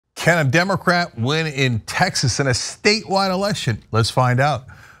Can a Democrat win in Texas in a statewide election? Let's find out.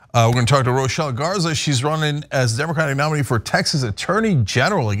 We're going to talk to Rochelle Garza. She's running as Democratic nominee for Texas Attorney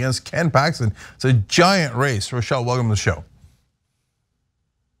General against Ken Paxton. It's a giant race. Rochelle, welcome to the show.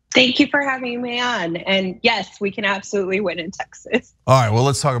 Thank you for having me on. And yes, we can absolutely win in Texas. All right, well,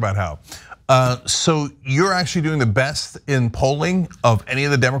 let's talk about how. So you're actually doing the best in polling of any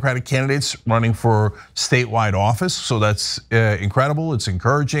of the Democratic candidates running for statewide office. So that's incredible, it's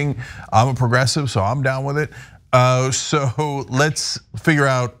encouraging. I'm a progressive, so I'm down with it. So let's figure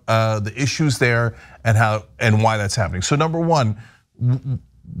out the issues there and how and why that's happening. So number one,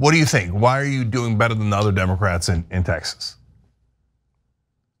 what do you think? Why are you doing better than the other Democrats in Texas?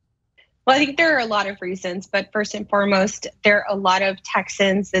 Well, I think there are a lot of reasons, but first and foremost, there are a lot of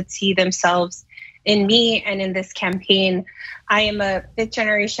Texans that see themselves in me and in this campaign. I am a fifth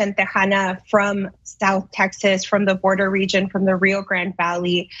generation Tejana from South Texas, from the border region, from the Rio Grande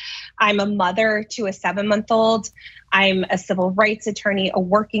Valley. I'm a mother to a 7-month-old. I'm a civil rights attorney, a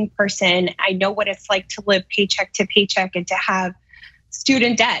working person. I know what it's like to live paycheck to paycheck and to have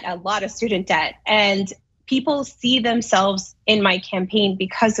student debt, a lot of student debt. And people see themselves in my campaign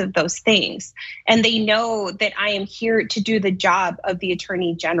because of those things. And they know that I am here to do the job of the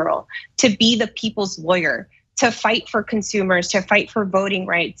Attorney General, to be the people's lawyer, to fight for consumers, to fight for voting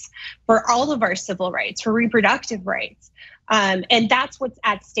rights, for all of our civil rights, for reproductive rights. And that's what's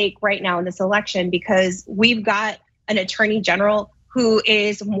at stake right now in this election, because we've got an Attorney General who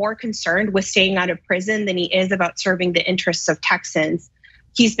is more concerned with staying out of prison than he is about serving the interests of Texans.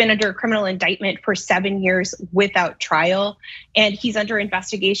 He's been under a criminal indictment for 7 years without trial, and he's under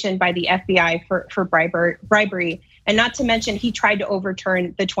investigation by the FBI for bribery. And not to mention, he tried to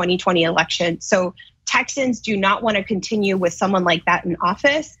overturn the 2020 election. So Texans do not want to continue with someone like that in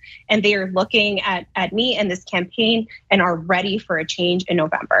office, and they are looking at me and this campaign and are ready for a change in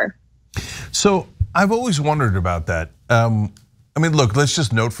November. So I've always wondered about that. I mean, look, let's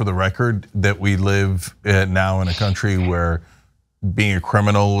just note for the record that we live now in a country where being a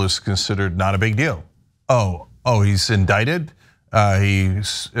criminal is considered not a big deal. Oh, he's indicted. The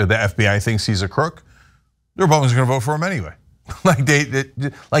FBI thinks he's a crook. The Republicans are going to vote for him anyway. Like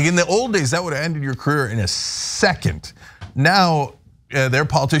in the old days, that would have ended your career in a second. Now, their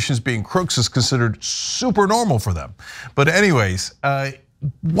politicians being crooks is considered super normal for them. But anyways,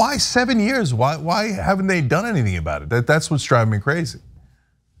 why 7 years? Why haven't they done anything about it? That's what's driving me crazy.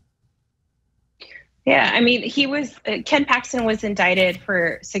 Yeah, I mean, Ken Paxton was indicted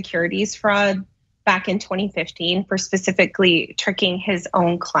for securities fraud back in 2015 for specifically tricking his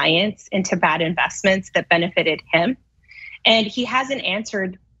own clients into bad investments that benefited him. And he hasn't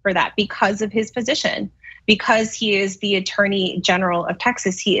answered for that because of his position, because he is the Attorney General of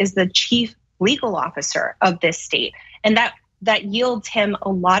Texas. He is the chief legal officer of this state. And that yields him a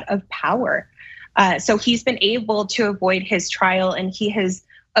lot of power. So he's been able to avoid his trial, and he has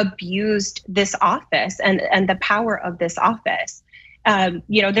abused this office and the power of this office.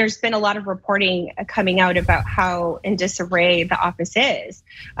 There's been a lot of reporting coming out about how in disarray the office is.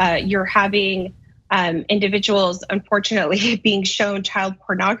 You're having individuals, unfortunately, being shown child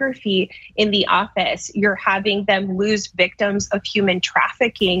pornography in the office. You're having them lose victims of human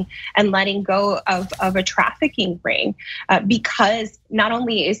trafficking and letting go of a trafficking ring because not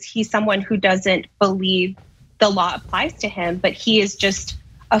only is he someone who doesn't believe the law applies to him, but he is just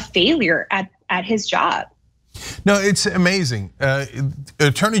a failure at his job. No, it's amazing.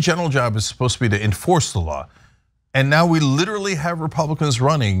 Attorney General job is supposed to be to enforce the law. And now we literally have Republicans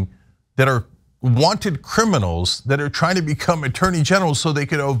running that are wanted criminals that are trying to become Attorney General so they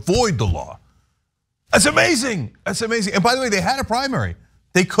could avoid the law. That's amazing, that's amazing. And by the way, they had a primary.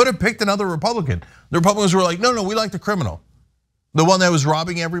 They could have picked another Republican. The Republicans were like, no, we like the criminal. The one that was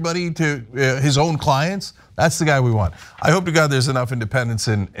robbing everybody to his own clients, that's the guy we want. I hope to God there's enough independence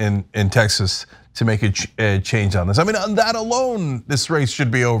in Texas to make a change on this. I mean, on that alone, this race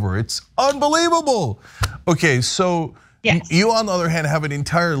should be over. It's unbelievable. Okay, so yes. You on the other hand have an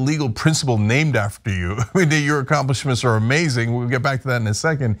entire legal principle named after you. I mean, your accomplishments are amazing. We'll get back to that in a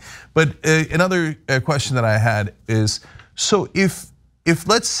second. But another question that I had is, so if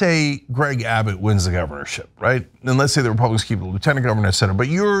let's say Greg Abbott wins the governorship, right? And let's say the Republicans keep the lieutenant governor, et cetera, but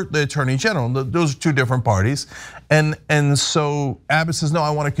you're the attorney general. Those are two different parties. And so Abbott says, no,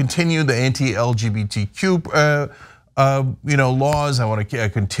 I want to continue the anti-LGBTQ laws. I want to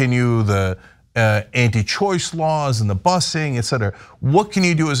continue the anti-choice laws and the busing, et cetera. What can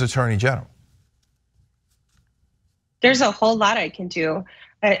you do as attorney general? There's a whole lot I can do.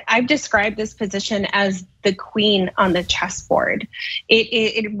 I've described this position as the queen on the chessboard.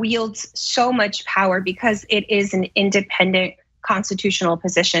 It wields so much power because it is an independent constitutional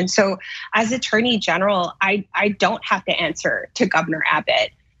position. So as Attorney General, I don't have to answer to Governor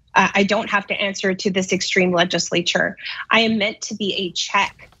Abbott. I don't have to answer to this extreme legislature. I am meant to be a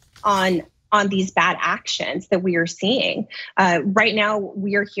check on these bad actions that we are seeing. Right now,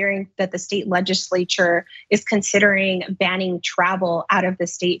 we are hearing that the state legislature is considering banning travel out of the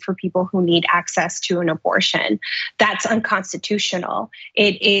state for people who need access to an abortion. That's unconstitutional.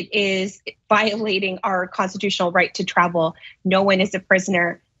 It is violating our constitutional right to travel. No one is a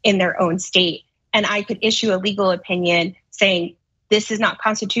prisoner in their own state. And I could issue a legal opinion saying, this is not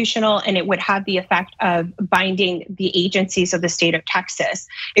constitutional, and it would have the effect of binding the agencies of the state of Texas.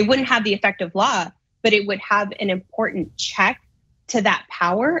 It wouldn't have the effect of law, but it would have an important check to that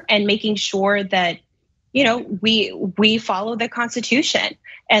power and making sure that, we follow the Constitution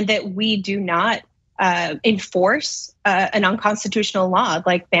and that we do not enforce an unconstitutional law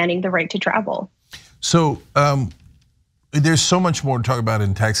like banning the right to travel. So there's so much more to talk about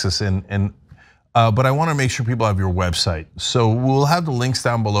in Texas, but I want to make sure people have your website. So we'll have the links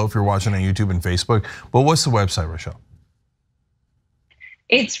down below if you're watching on YouTube and Facebook. But what's the website, Rochelle?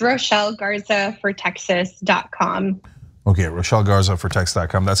 It's RochelleGarzaForTexas.com. Okay,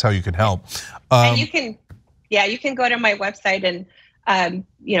 RochelleGarzaForTexas.com. That's how you can help. And you can go to my website and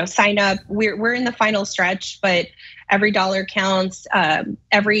sign up. We're in the final stretch, but every dollar counts.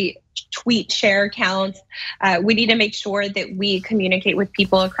 Every tweet share counts. We need to make sure that we communicate with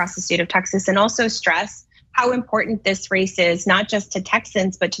people across the state of Texas and also stress how important this race is, not just to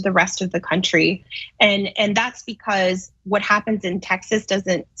Texans, but to the rest of the country. And that's because what happens in Texas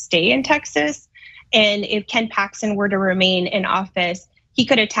doesn't stay in Texas. And if Ken Paxton were to remain in office, he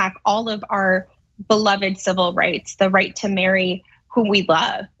could attack all of our beloved civil rights, the right to marry who we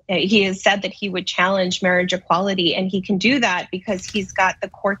love. He has said that he would challenge marriage equality, and he can do that because he's got the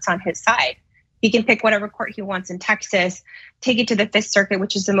courts on his side. He can pick whatever court he wants in Texas, take it to the Fifth Circuit,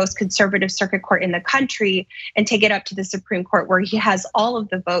 which is the most conservative circuit court in the country, and take it up to the Supreme Court, where he has all of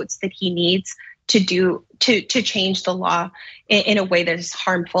the votes that he needs to change the law in a way that is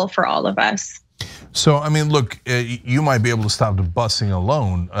harmful for all of us. So, I mean, look, you might be able to stop the busing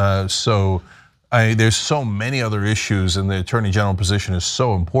alone. There's so many other issues, and the Attorney General position is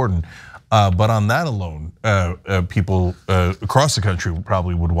so important. But on that alone, people across the country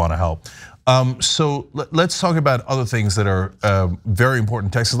probably would want to help. So let's talk about other things that are very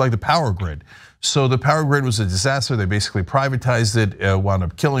important in Texas, like the power grid. So the power grid was a disaster. They basically privatized it, wound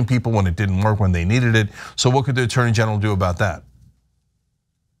up killing people when it didn't work when they needed it. So what could the Attorney General do about that?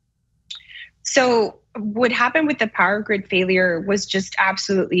 So what happened with the power grid failure was just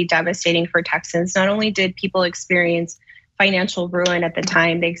absolutely devastating for Texans. Not only did people experience financial ruin at the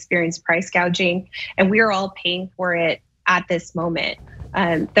time, they experienced price gouging, and we are all paying for it at this moment.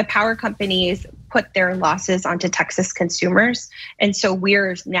 The power companies put their losses onto Texas consumers. And so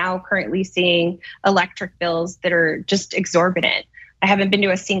we're now currently seeing electric bills that are just exorbitant. I haven't been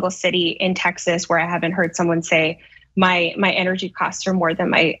to a single city in Texas where I haven't heard someone say, my energy costs are more than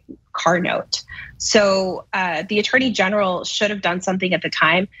my car note. So the Attorney General should have done something at the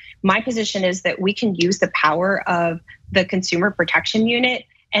time. My position is that we can use the power of the Consumer Protection Unit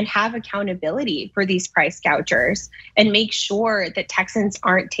and have accountability for these price gougers and make sure that Texans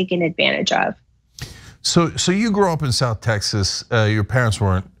aren't taken advantage of. So you grew up in South Texas. Your parents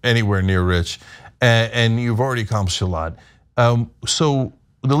weren't anywhere near rich, and you've already accomplished a lot. So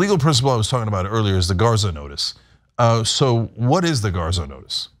the legal principle I was talking about earlier is the Garza notice. So what is the Garza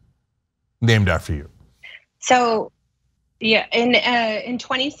notice? Named after you. So yeah, in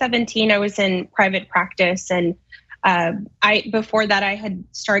 2017, I was in private practice, and before that I had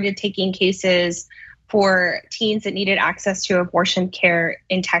started taking cases for teens that needed access to abortion care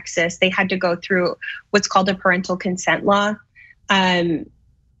in Texas. They had to go through what's called a parental consent law. And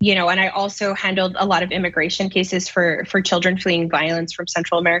I also handled a lot of immigration cases for children fleeing violence from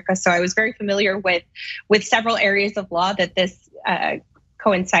Central America. So I was very familiar with several areas of law that this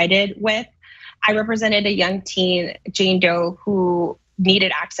coincided with. I represented a young teen, Jane Doe, who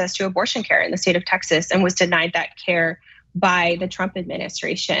needed access to abortion care in the state of Texas and was denied that care by the Trump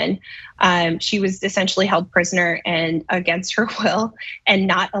administration. She was essentially held prisoner and against her will and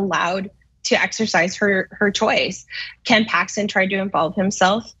not allowed to exercise her choice. Ken Paxton tried to involve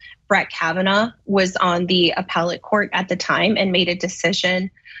himself. Brett Kavanaugh was on the appellate court at the time and made a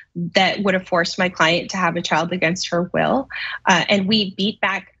decision that would have forced my client to have a child against her will. And we beat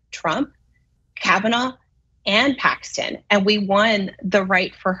back Trump, Kavanaugh, and Paxton, and we won the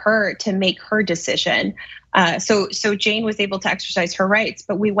right for her to make her decision. So Jane was able to exercise her rights,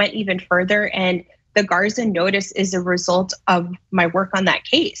 but we went even further, and the Garza notice is a result of my work on that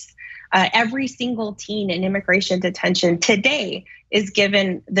case. Every single teen in immigration detention today is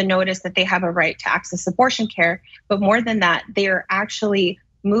given the notice that they have a right to access abortion care. But more than that, they are actually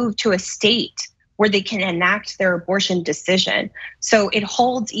moved to a state where they can enact their abortion decision. So it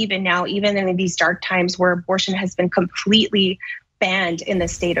holds even now, even in these dark times where abortion has been completely banned in the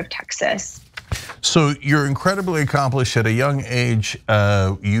state of Texas. So you're incredibly accomplished at a young age.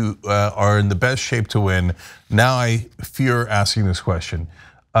 You are in the best shape to win. Now I fear asking this question.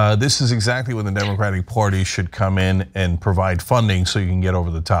 This is exactly when the Democratic Party should come in and provide funding so you can get over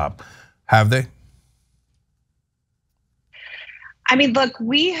the top. Have they? I mean, look,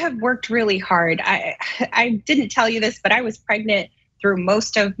 we have worked really hard. I didn't tell you this, but I was pregnant through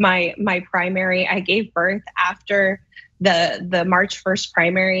most of my primary. I gave birth after the March 1st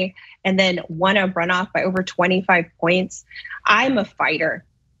primary and then won a runoff by over 25 points. I'm a fighter.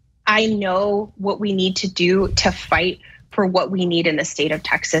 I know what we need to do to fight for what we need in the state of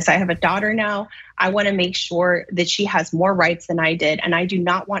Texas. I have a daughter now. I want to make sure that she has more rights than I did. And I do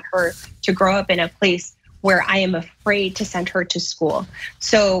not want her to grow up in a place where I am afraid to send her to school.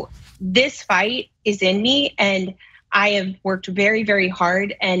 So this fight is in me, and I have worked very, very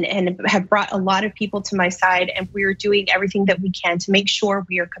hard and have brought a lot of people to my side, and we are doing everything that we can to make sure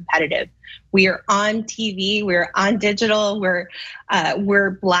we are competitive. We are on TV, we're on digital,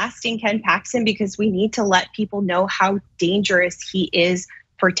 we're blasting Ken Paxton because we need to let people know how dangerous he is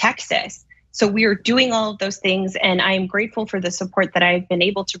for Texas. So we are doing all of those things, and I am grateful for the support that I've been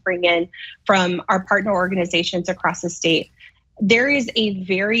able to bring in from our partner organizations across the state. There is a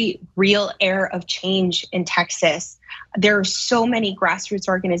very real air of change in Texas. There are so many grassroots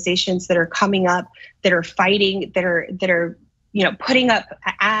organizations that are coming up, that are fighting, that are putting up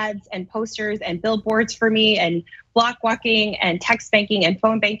ads and posters and billboards for me, and block walking and text banking and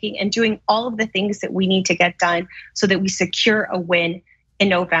phone banking, and doing all of the things that we need to get done so that we secure a win in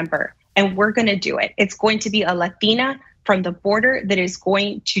November. And we're going to do it. It's going to be a Latina from the border that is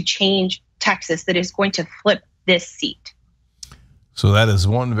going to change Texas, that is going to flip this seat. So that is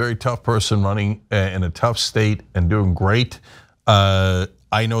one very tough person running in a tough state and doing great. I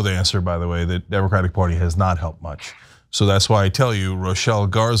know the answer, by the way. The Democratic Party has not helped much. So that's why I tell you, Rochelle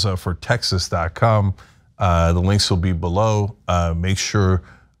Garza for Texas.com. The links will be below. Make sure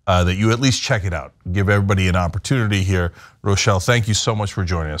that you at least check it out. Give everybody an opportunity here. Rochelle, thank you so much for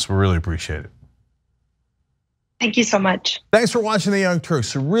joining us. We really appreciate it. Thank you so much. Thanks for watching The Young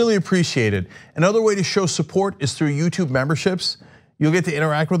Turks. Really appreciate it. Another way to show support is through YouTube memberships. You'll get to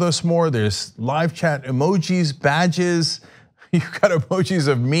interact with us more. There's live chat emojis, badges. You've got emojis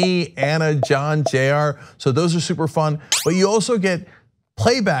of me, Anna, John, JR. So those are super fun. But you also get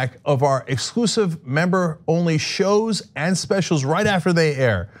playback of our exclusive member-only shows and specials right after they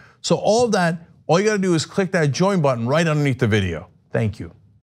air. So all of that, all you gotta do is click that join button right underneath the video. Thank you.